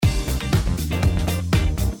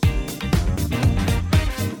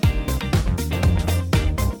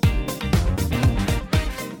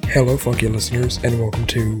Hello, funky listeners, and welcome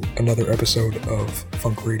to another episode of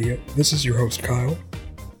Funk Radio. This is your host, Kyle.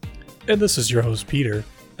 And this is your host, Peter,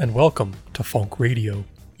 and welcome to Funk Radio.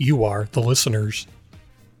 You are the listeners.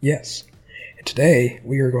 Yes, and today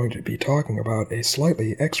we are going to be talking about a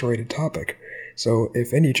slightly X-rated topic. So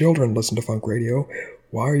if any children listen to Funk Radio,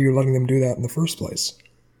 why are you letting them do that in the first place?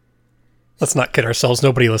 Let's not kid ourselves.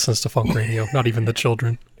 Nobody listens to Funk Radio, not even the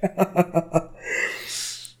children.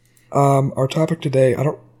 Our topic today, I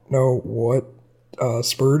don't know what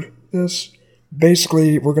spurred this.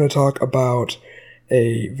 Basically, we're going to talk about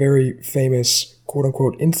a very famous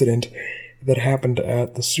quote-unquote incident that happened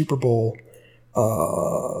at the Super Bowl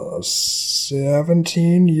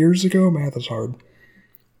 17 years ago. Math is hard.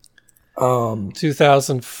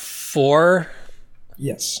 2004?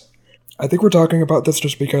 Yes. I think we're talking about this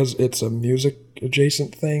just because it's a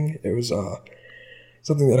music-adjacent thing. It was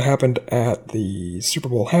something that happened at the Super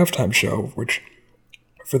Bowl halftime show, which,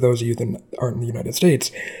 for those of you that aren't in the United States,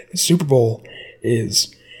 the Super Bowl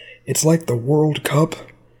it's like the World Cup,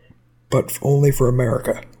 but only for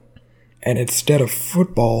America. And instead of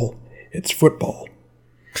football, it's football.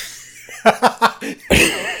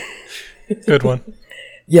 Good one.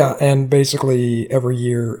 Yeah, and basically every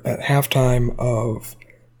year at halftime of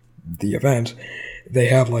the event, they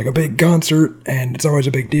have like a big concert, and it's always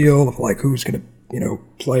a big deal of like who's gonna,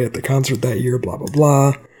 play at the concert that year, blah, blah,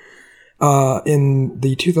 blah. In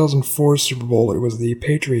the 2004 Super Bowl, it was the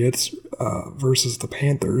Patriots versus the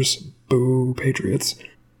Panthers. Boo, Patriots.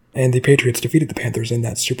 And the Patriots defeated the Panthers in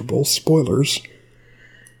that Super Bowl. Spoilers.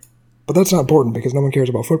 But that's not important because no one cares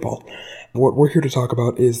about football. What we're here to talk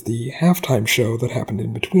about is the halftime show that happened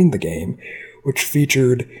in between the game, which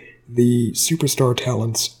featured the superstar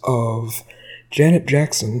talents of Janet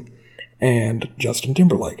Jackson and Justin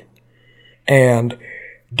Timberlake. And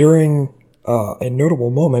during a notable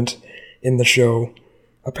moment in the show,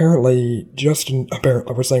 apparently we're saying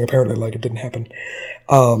apparently like it didn't happen,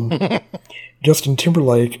 Justin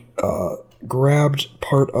Timberlake grabbed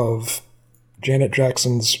part of Janet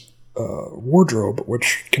Jackson's wardrobe,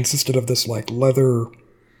 which consisted of this like leather, I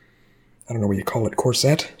don't know what you call it,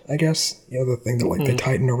 corset, I guess, the thing that like they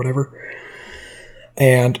tighten or whatever,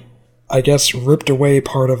 and I guess ripped away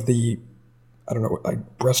part of the, I don't know,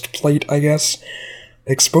 like breastplate, I guess,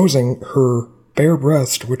 exposing her bare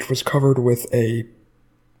breast, which was covered with a,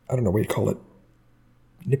 I don't know what you call it,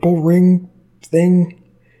 nipple ring thing?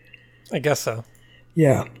 I guess so.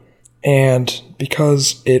 Yeah. And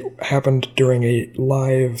because it happened during a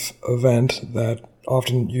live event that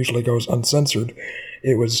often usually goes uncensored,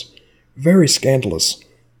 it was very scandalous.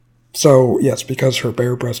 So, yes, because her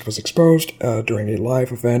bare breast was exposed during a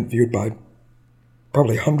live event viewed by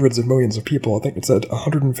probably hundreds of millions of people, I think it said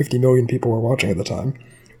 150 million people were watching at the time,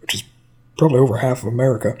 which is probably over half of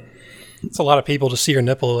America. It's a lot of people to see your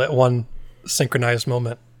nipple at one synchronized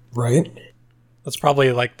moment. Right? That's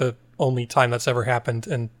probably like the only time that's ever happened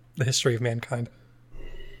in the history of mankind.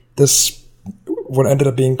 This, what ended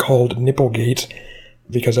up being called Nipplegate,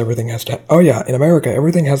 because everything has to... Oh yeah, in America,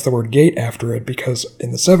 everything has the word gate after it, because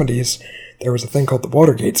in the 70s, there was a thing called the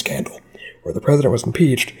Watergate scandal, where the president was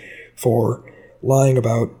impeached for lying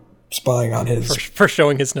about spying on his... For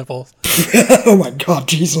showing his nipples. Oh my god,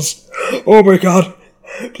 Jesus. Oh my god.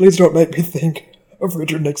 Please don't make me think of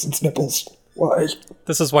Richard Nixon's nipples. Why?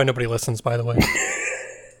 This is why nobody listens, by the way.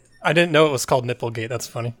 I didn't know it was called Nipplegate. That's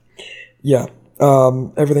funny. Yeah.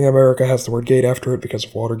 Everything in America has the word gate after it because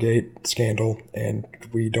of Watergate scandal, and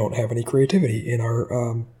we don't have any creativity in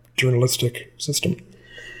our journalistic system.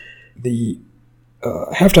 The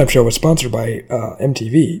halftime show was sponsored by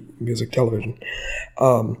MTV, Music Television.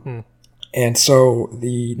 And so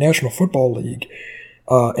the National Football League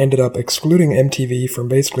ended up excluding MTV from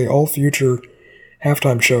basically all future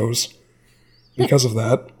halftime shows because of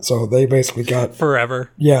that. So they basically got...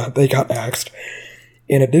 Forever. Yeah, they got axed.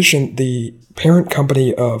 In addition, the parent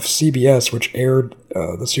company of CBS, which aired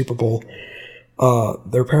the Super Bowl,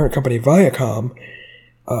 their parent company Viacom,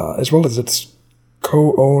 as well as its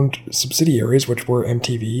co-owned subsidiaries, which were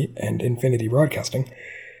MTV and Infinity Broadcasting,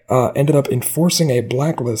 ended up enforcing a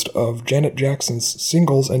blacklist of Janet Jackson's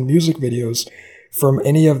singles and music videos from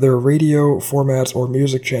any of their radio formats or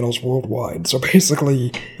music channels worldwide. So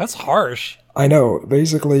basically... That's harsh. I know.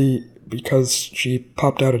 Basically, because she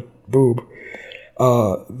popped out a boob,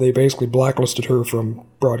 they basically blacklisted her from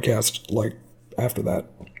broadcast, like, after that.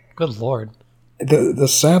 Good lord. The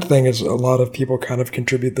sad thing is a lot of people kind of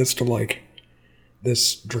contribute this to, like,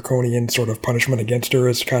 this draconian sort of punishment against her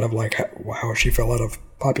is kind of like how she fell out of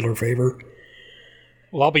popular favor.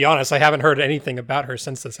 Well, I'll be honest, I haven't heard anything about her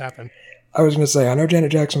since this happened. I was going to say, I know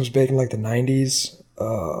Janet Jackson was big in like the 90s,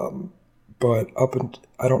 but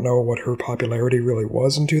I don't know what her popularity really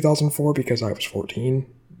was in 2004 because I was 14,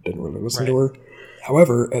 didn't really listen to her.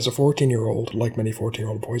 However, as a 14-year-old, like many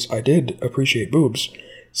 14-year-old boys, I did appreciate boobs,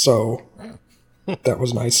 so that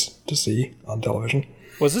was nice to see on television.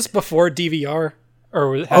 Was this before DVR?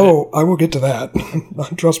 I will get to that.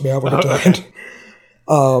 Trust me, I will get to that.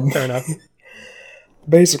 Fair enough.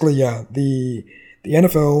 Basically, yeah, the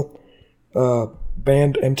NFL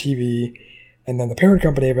banned MTV, and then the parent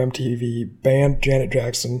company of MTV banned Janet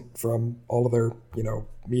Jackson from all of their,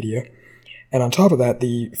 media. And on top of that,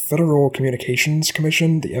 the Federal Communications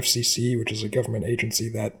Commission, the FCC, which is a government agency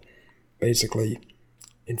that basically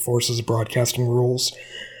enforces broadcasting rules.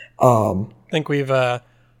 I think we've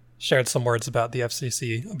shared some words about the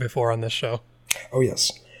FCC before on this show. Oh,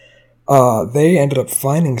 yes. They ended up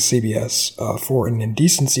fining CBS for an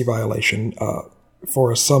indecency violation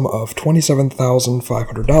for a sum of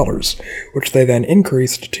 $27,500, which they then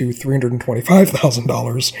increased to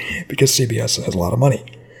 $325,000 because CBS has a lot of money.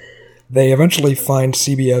 They eventually fined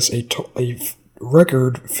CBS a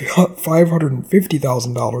record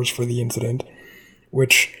 $550,000 for the incident,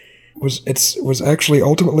 which was actually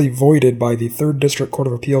ultimately voided by the 3rd District Court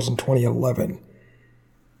of Appeals in 2011.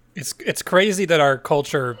 It's crazy that our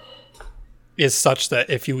culture is such that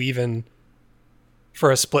if you even,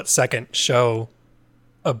 for a split second, show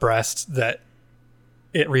a breast, that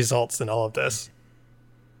it results in all of this.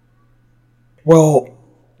 Well,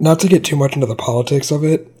 not to get too much into the politics of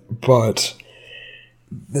it, but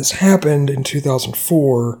this happened in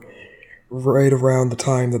 2004, right around the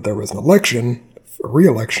time that there was an election, a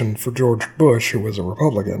re-election for George Bush, who was a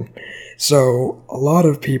Republican. So a lot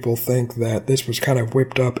of people think that this was kind of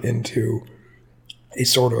whipped up into a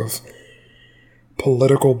sort of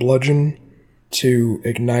political bludgeon to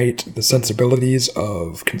ignite the sensibilities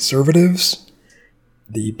of conservatives.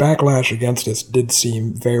 The backlash against this did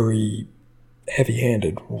seem very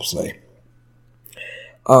heavy-handed, we'll say.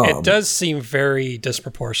 It does seem very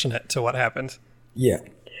disproportionate to what happened. Yeah.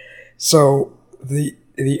 So the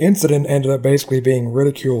incident ended up basically being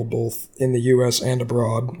ridiculed both in the U.S. and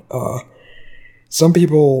abroad. Some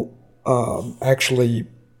people actually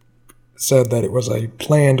said that it was a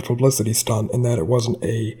planned publicity stunt and that it wasn't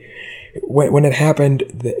when it happened,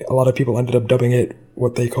 a lot of people ended up dubbing it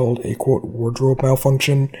what they called a, quote, wardrobe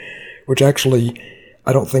malfunction, which actually,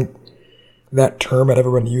 I don't think that term had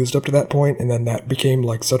ever been used up to that point, and then that became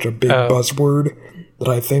like such a big buzzword that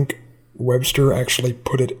I think Webster actually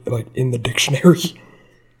put it like in the dictionary.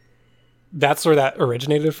 That's where that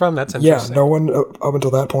originated from? That's interesting. Yeah, no one up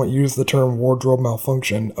until that point used the term wardrobe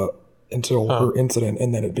malfunction until her incident,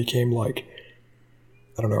 and then it became like,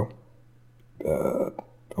 I don't know,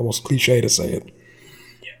 almost cliche to say it.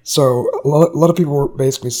 So a lot of people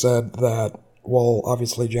basically said that, well,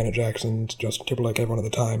 obviously Janet Jackson, Justin Timberlake, everyone at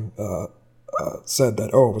the time said that,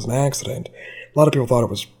 it was an accident. A lot of people thought it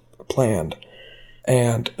was planned.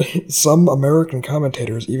 And some American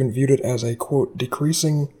commentators even viewed it as a, quote,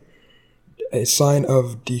 a sign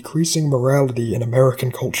of decreasing morality in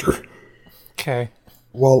American culture. Okay.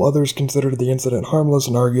 While others considered the incident harmless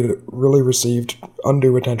and argued it really received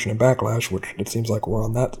undue attention and backlash, which it seems like we're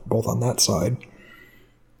both on that side.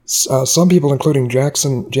 Some people, including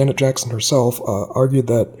Janet Jackson herself, argued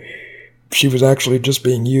that she was actually just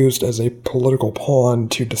being used as a political pawn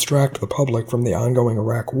to distract the public from the ongoing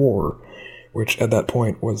Iraq War, which at that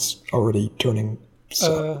point was already turning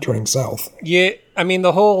south. Yeah, I mean,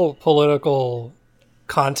 the whole political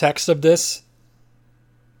context of this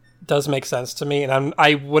does make sense to me, and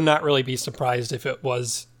I would not really be surprised if it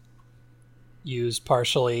was used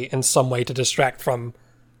partially in some way to distract from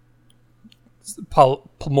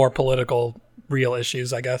more political, real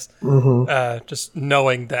issues, I guess. Mm-hmm. Just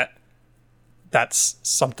knowing that that's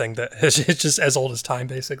something that is just as old as time,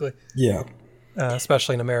 basically. Yeah.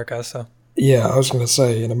 Especially in America, so. Yeah, I was going to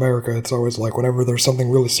say, in America, it's always like, whenever there's something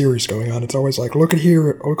really serious going on, it's always like, look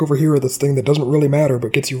over here at this thing that doesn't really matter,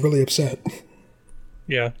 but gets you really upset.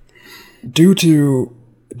 Yeah. Due to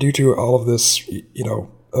all of this,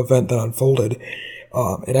 event that unfolded,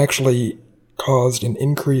 it actually caused an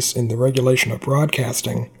increase in the regulation of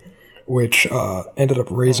broadcasting, which ended up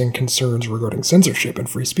raising concerns regarding censorship and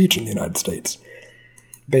free speech in the United States.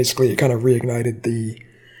 Basically, it kind of reignited the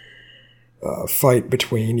fight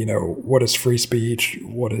between, what is free speech,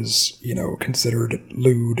 what is, considered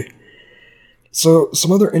lewd. So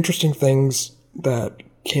some other interesting things that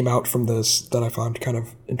came out from this that I found kind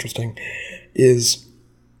of interesting is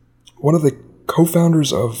one of the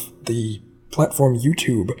co-founders of the platform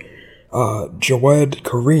YouTube, Jawed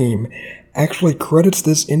Karim, actually credits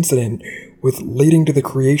this incident with leading to the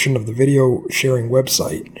creation of the video sharing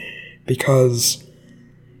website, because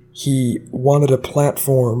he wanted a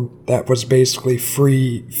platform that was basically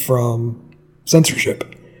free from censorship,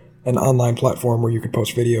 an online platform where you could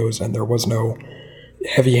post videos and there was no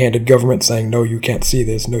heavy-handed government saying, no, you can't see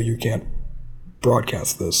this, no, you can't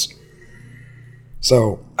broadcast this.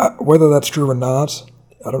 So, whether that's true or not,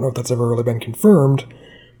 I don't know if that's ever really been confirmed,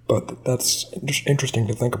 but that's just interesting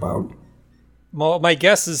to think about. Well, my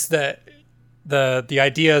guess is that the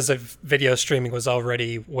ideas of video streaming was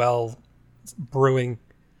already well brewing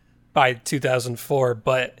by 2004,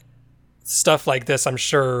 but stuff like this, I'm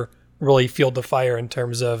sure, really fueled the fire in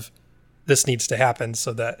terms of this needs to happen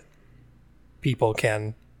so that people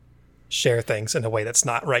can share things in a way that's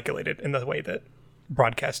not regulated in the way that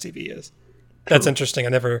broadcast TV is. That's interesting. I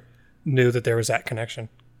never knew that there was that connection.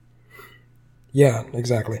 Yeah,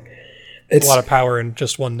 exactly. It's a lot of power in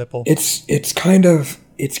just one nipple. It's kind of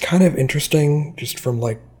interesting just from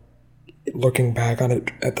like looking back on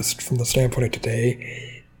it from the standpoint of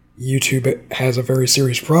today. YouTube has a very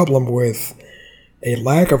serious problem with a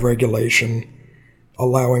lack of regulation,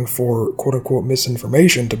 allowing for quote unquote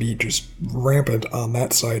misinformation to be just rampant on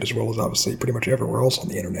that site as well as obviously pretty much everywhere else on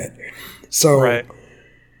the internet. So right.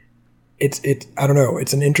 I don't know,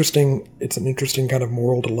 it's an interesting kind of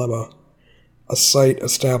moral dilemma. A site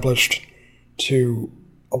established to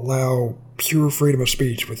allow pure freedom of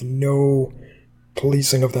speech with no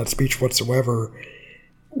policing of that speech whatsoever,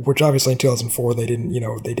 which obviously in 2004 they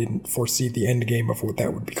didn't foresee the end game of what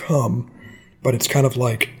that would become. But it's kind of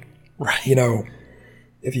like, right.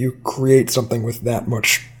 If you create something with that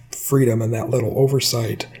much freedom and that little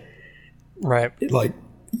oversight, right,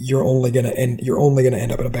 you're only gonna end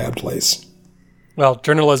up in a bad place. Well,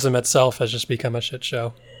 journalism itself has just become a shit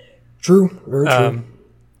show. True, very true.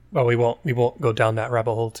 Well, we won't go down that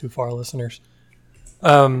rabbit hole too far, listeners.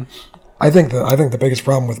 I think the biggest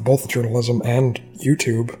problem with both journalism and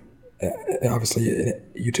YouTube, obviously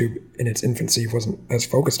YouTube in its infancy wasn't as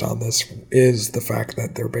focused on this, is the fact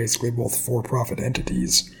that they're basically both for-profit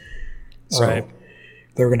entities. So right.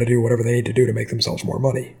 They're going to do whatever they need to do to make themselves more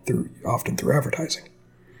money, often through advertising.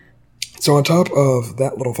 So on top of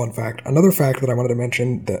that little fun fact, another fact that I wanted to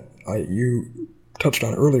mention that you touched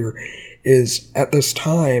on earlier is at this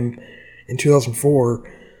time in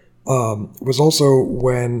 2004 was also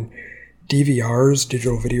when DVRs,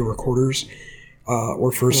 digital video recorders,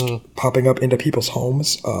 were first popping up into people's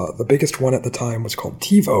homes. The biggest one at the time was called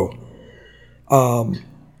TiVo.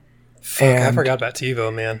 I forgot about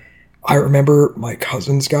TiVo, man. I remember my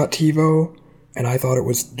cousins got TiVo, and I thought it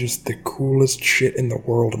was just the coolest shit in the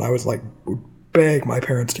world, and I was like, would beg my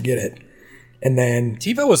parents to get it. And then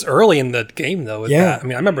TiVo was early in the game, though. With that. I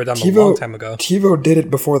mean, I remember that a long time ago. TiVo did it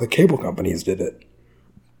before the cable companies did it.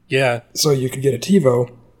 Yeah. So you could get a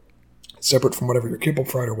TiVo separate from whatever your cable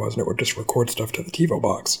provider was, and it would just record stuff to the TiVo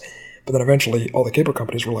box. But then eventually, all the cable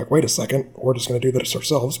companies were like, wait a second, we're just going to do this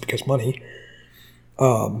ourselves because money.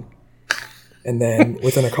 And then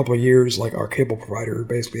within a couple of years, like our cable provider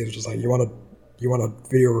basically is just like, you want a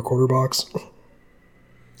video recorder box?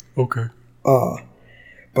 Okay.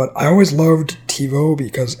 But I always loved TiVo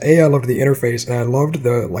because I loved the interface and I loved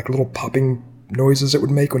the like little popping noises it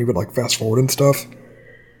would make when you would like fast forward and stuff.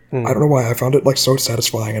 I don't know why, I found it like so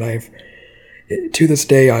satisfying, and to this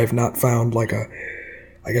day I've not found like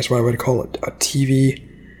I guess what I would call it, a TV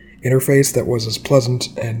interface that was as pleasant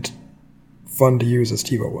and fun to use as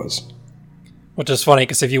TiVo was. Which is funny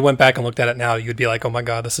because if you went back and looked at it now, you'd be like, "Oh my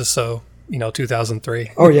god, this is so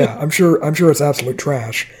 2003." Oh yeah, I'm sure it's absolute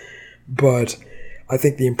trash, but I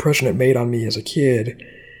think the impression it made on me as a kid,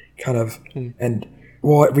 kind of, and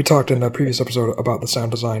well, we talked in a previous episode about the sound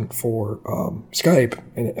design for Skype,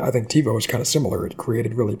 and I think TiVo is kind of similar. It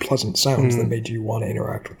created really pleasant sounds that made you want to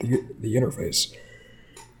interact with the interface.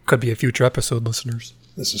 Could be a future episode, listeners.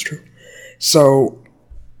 This is true. So,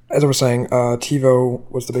 as I was saying, TiVo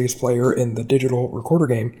was the biggest player in the digital recorder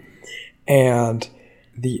game, and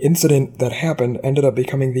the incident that happened ended up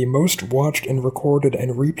becoming the most watched and recorded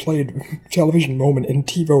and replayed television moment in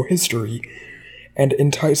TiVo history, and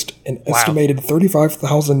enticed an estimated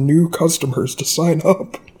 35,000 new customers to sign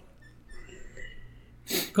up.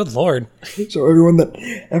 Good lord. So everyone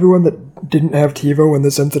that didn't have TiVo when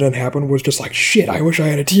this incident happened was just like, shit, I wish I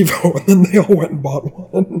had a TiVo, and then they all went and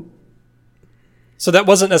bought one. So that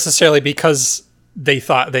wasn't necessarily because they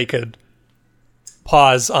thought they could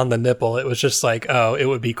pause on the nipple. It was just like, oh, it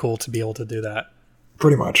would be cool to be able to do that.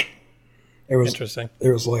 Pretty much. It was interesting. It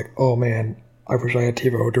was like, oh man, I wish I had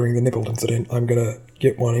TiVo during the nipple incident. I'm gonna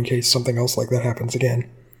get one in case something else like that happens again.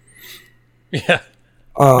 Yeah.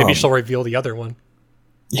 Maybe she'll reveal the other one.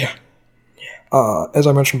 Yeah. As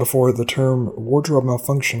I mentioned before, the term wardrobe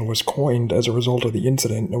malfunction was coined as a result of the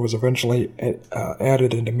incident and was eventually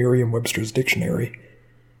added into Merriam-Webster's dictionary.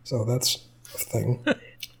 So that's a thing.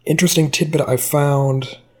 Interesting tidbit I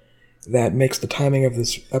found that makes the timing of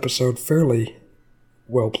this episode fairly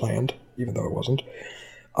well planned, even though it wasn't,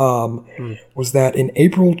 was that in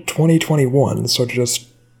April 2021, so just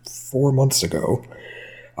 4 months ago,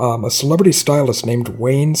 a celebrity stylist named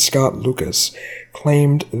Wayne Scott Lucas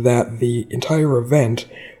claimed that the entire event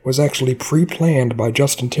was actually pre-planned by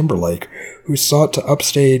Justin Timberlake, who sought to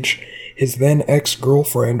upstage his then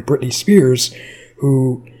ex-girlfriend, Britney Spears,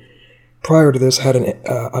 who, prior to this, had an,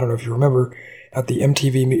 I don't know if you remember, at the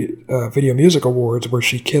MTV Video Music Awards where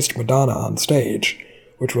she kissed Madonna on stage,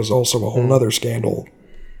 which was also a whole nother scandal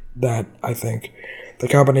that, I think, the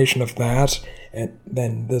combination of that and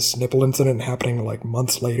then this nipple incident happening like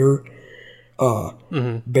months later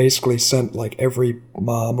basically sent like every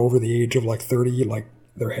mom over the age of like 30 like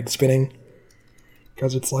their head spinning,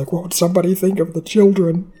 because it's like, what would somebody think of the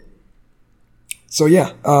children? So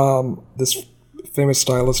yeah, this famous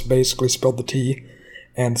stylist basically spilled the tea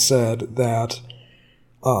and said that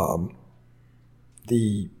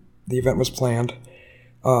the event was planned.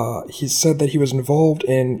 He said that he was involved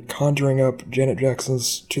in conjuring up Janet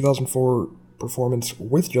Jackson's 2004 performance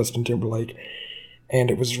with Justin Timberlake,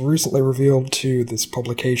 and it was recently revealed to this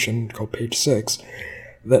publication called Page Six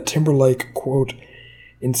that Timberlake, quote,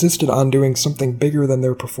 insisted on doing something bigger than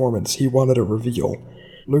their performance. He wanted a reveal.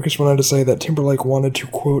 Lucas went on to say that Timberlake wanted to,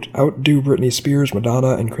 quote, outdo Britney Spears,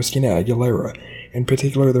 Madonna, and Christina Aguilera, in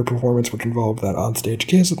particular their performance which involved that onstage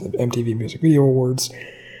kiss at the MTV Music Video Awards.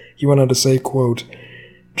 He went on to say, quote,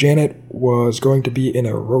 Janet was going to be in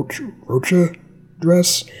a rocha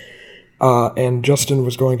dress, and Justin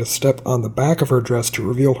was going to step on the back of her dress to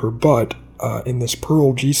reveal her butt in this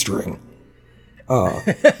pearl G-string.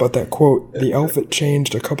 But that, quote, the outfit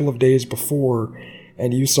changed a couple of days before,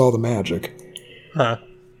 and you saw the magic. Huh.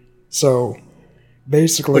 So,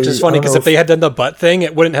 basically... Which is funny, because if they had done the butt thing,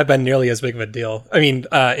 it wouldn't have been nearly as big of a deal. I mean,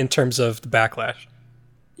 in terms of the backlash.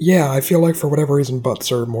 Yeah, I feel like for whatever reason,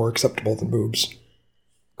 butts are more acceptable than boobs.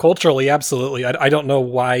 Culturally, absolutely. I don't know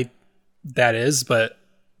why that is, but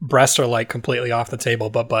breasts are like completely off the table,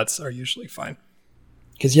 but butts are usually fine.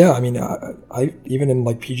 Because yeah, I mean, I even in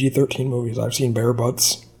like PG-13 movies, I've seen bare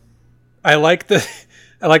butts. I like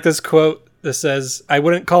this quote that says, "I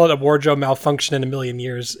wouldn't call it a wardrobe malfunction in a million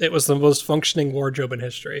years. It was the most functioning wardrobe in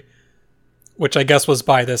history," which I guess was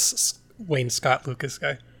by this Wayne Scott Lucas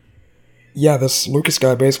guy. Yeah, this Lucas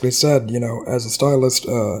guy basically said, you know, as a stylist,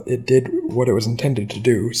 it did what it was intended to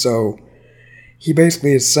do. So he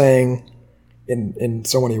basically is saying, in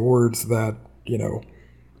so many words, that, you know,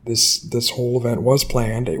 this whole event was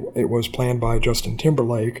planned. It was planned by Justin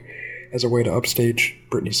Timberlake as a way to upstage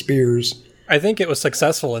Britney Spears. I think it was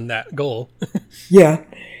successful in that goal. Yeah,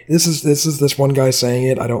 this is this one guy saying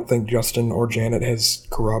it. I don't think Justin or Janet has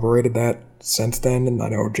corroborated that since then, and I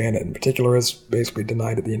know Janet in particular has basically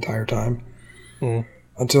denied it the entire time.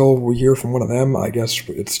 Until we hear from one of them, I guess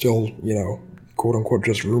it's still, you know, quote-unquote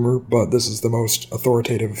just rumor, but this is the most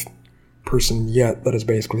authoritative person yet that has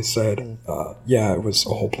basically said, yeah, it was a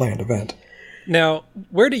whole planned event. Now,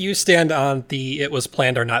 where do you stand on the it was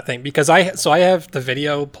planned or not thing? Because I have the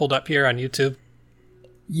video pulled up here on YouTube.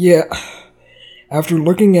 Yeah, after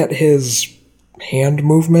looking at his hand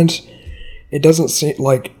movement, it doesn't seem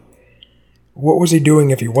like... What was he doing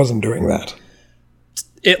if he wasn't doing that?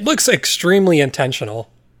 It looks extremely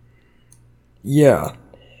intentional. Yeah.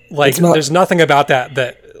 Like, there's nothing about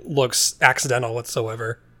that looks accidental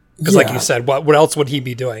whatsoever. Because like you said, what else would he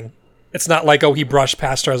be doing? It's not like, oh, he brushed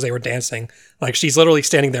past her as they were dancing. Like, she's literally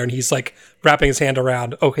standing there and he's like wrapping his hand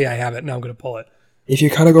around, okay, I have it, now I'm going to pull it. If you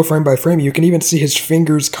kind of go frame by frame, you can even see his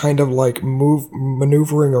fingers kind of like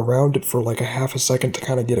maneuvering around it for like a half a second to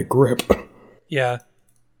kind of get a grip. Yeah.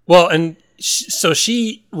 Well, and so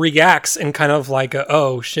she reacts in kind of like a,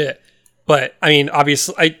 oh shit. But I mean,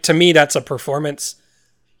 obviously, to me, that's a performance.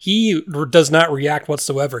 He does not react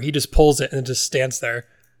whatsoever. He just pulls it and just stands there.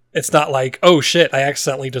 It's not like, oh shit, I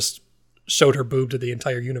accidentally just showed her boob to the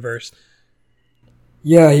entire universe.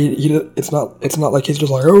 Yeah, it's not like he's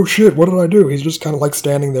just like, oh shit, what did I do? He's just kind of like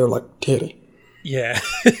standing there like, titty. Yeah.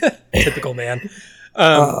 Typical man.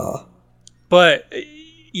 But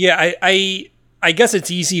yeah, I guess it's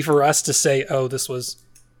easy for us to say, oh, this was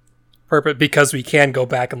perfect, because we can go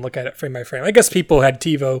back and look at it frame by frame. I guess people had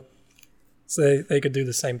TiVo, so they could do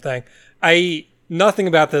the same thing. Nothing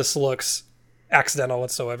about this looks accidental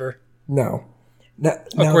whatsoever. No.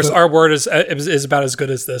 Of course, our word is about as good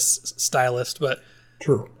as this stylist, but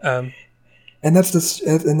true. And that's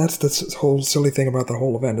this whole silly thing about the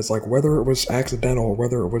whole event. It's like, whether it was accidental or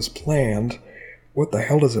whether it was planned, what the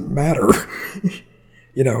hell does it matter?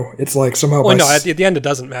 It's like somehow... Well, no, at the end it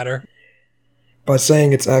doesn't matter. By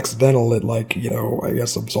saying it's accidental, it I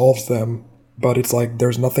guess absolves them. But it's like,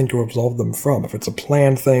 there's nothing to absolve them from. If it's a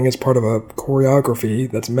planned thing as part of a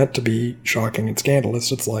choreography that's meant to be shocking and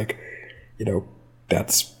scandalous, it's like,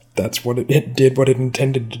 that's what it did what it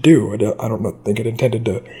intended to do. I don't think it intended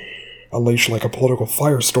to unleash like a political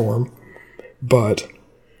firestorm, but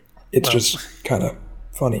it's just kind of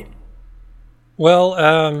funny.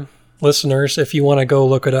 Well, listeners, if you want to go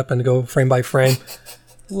look it up and go frame by frame,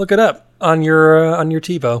 look it up on your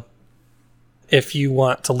TiVo. If you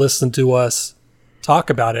want to listen to us talk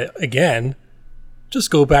about it again, just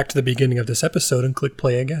go back to the beginning of this episode and click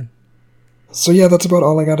play again. So yeah, that's about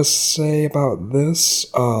all I got to say about this.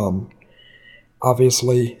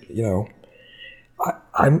 Obviously,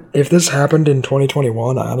 if this happened in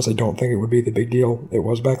 2021, I honestly don't think it would be the big deal it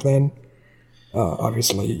was back then.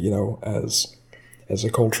 Obviously, as the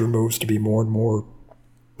culture moves to be more and more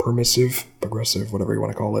permissive, progressive, whatever you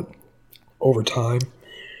want to call it, over time,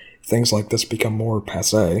 things like this become more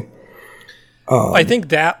passé. I think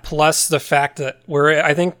that, plus the fact that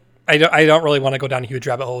I don't really want to go down a huge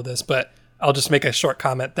rabbit hole with this, but I'll just make a short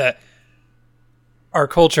comment that our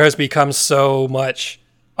culture has become so much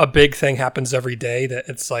a big thing happens every day that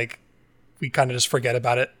it's like we kind of just forget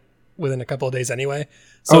about it within a couple of days anyway.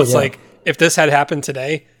 So it's like, if this had happened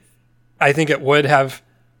today, I think it would have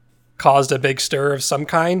caused a big stir of some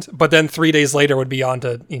kind, but then 3 days later would be on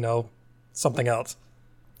to, something else.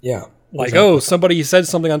 Yeah. Like, exactly. Oh, somebody said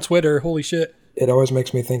something on Twitter. Holy shit. It always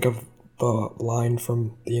makes me think of the line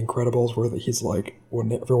from The Incredibles where he's like,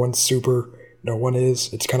 when everyone's super, no one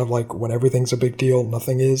is. It's kind of like when everything's a big deal,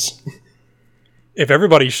 nothing is. If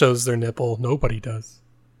everybody shows their nipple, nobody does.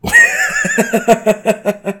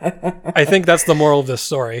 I think that's the moral of this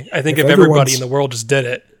story. I think if everybody in the world just did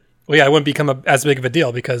it, it wouldn't become as big of a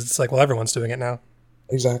deal, because it's like, well, everyone's doing it now.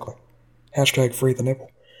 Exactly. # free the nipple.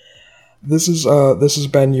 This has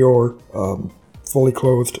been your fully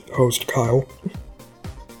clothed host, Kyle.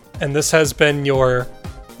 And this has been your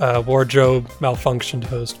wardrobe malfunctioned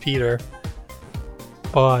host, Peter.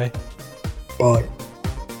 Bye. Bye.